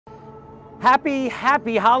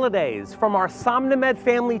Happy holidays from our SomnoMed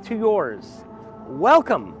family to yours.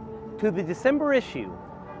 Welcome to the December issue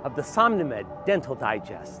of the SomnoMed Dental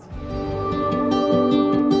Digest.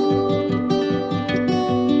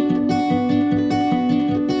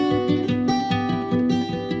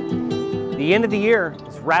 The end of the year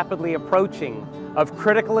is rapidly approaching. Of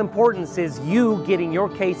critical importance is you getting your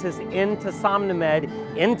cases into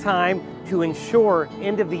SomnoMed in time to ensure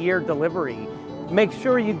end of the year delivery. Make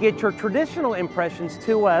sure you get your traditional impressions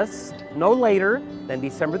to us no later than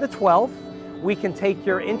December the 12th. We can take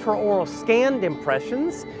your intraoral scanned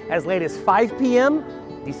impressions as late as 5 p.m.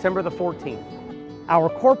 December the 14th. Our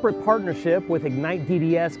corporate partnership with Ignite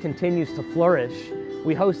DDS continues to flourish.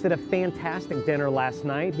 We hosted a fantastic dinner last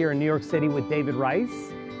night here in New York City with David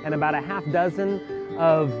Rice and about a half dozen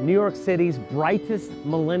of New York City's brightest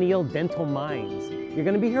millennial dental minds. You're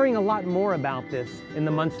going to be hearing a lot more about this in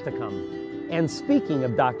the months to come. And speaking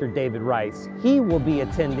of Dr. David Rice, he will be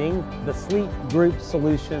attending the Sleep Group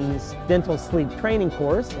Solutions Dental Sleep Training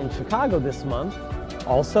course in Chicago this month.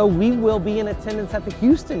 Also, we will be in attendance at the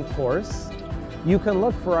Houston course. You can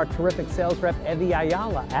look for our terrific sales rep, Evie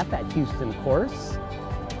Ayala, at that Houston course.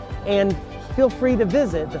 And feel free to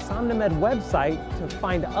visit the SomnoMed website to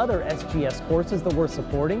find other SGS courses that we're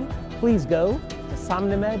supporting. Please go to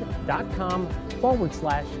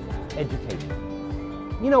somnomed.com/education.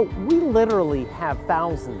 You know, we literally have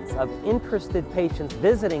thousands of interested patients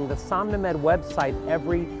visiting the SomnoMed website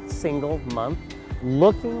every single month,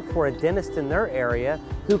 looking for a dentist in their area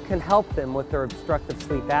who can help them with their obstructive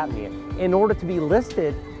sleep apnea. In order to be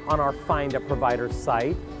listed on our Find a Provider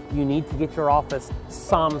site, you need to get your office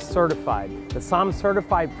SOM certified. The SOM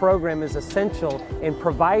certified program is essential in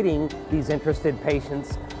providing these interested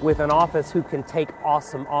patients with an office who can take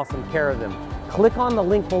awesome care of them. Click on the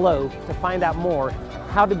link below to find out more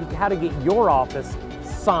how to get your office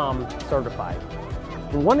SOM certified.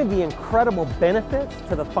 And one of the incredible benefits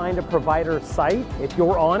to the Find a Provider site, if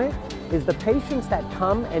you're on it, is the patients that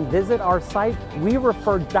come and visit our site, we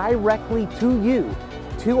refer directly to you,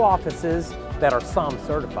 to offices that are SOM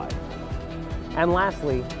certified. And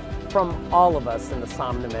lastly, from all of us in the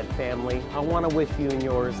SomnoMed family, I want to wish you and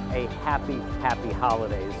yours a happy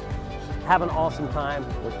holidays. Have an awesome time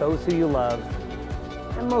with those who you love.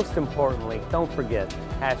 And most importantly, don't forget,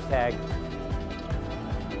 #,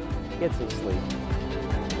 get some sleep.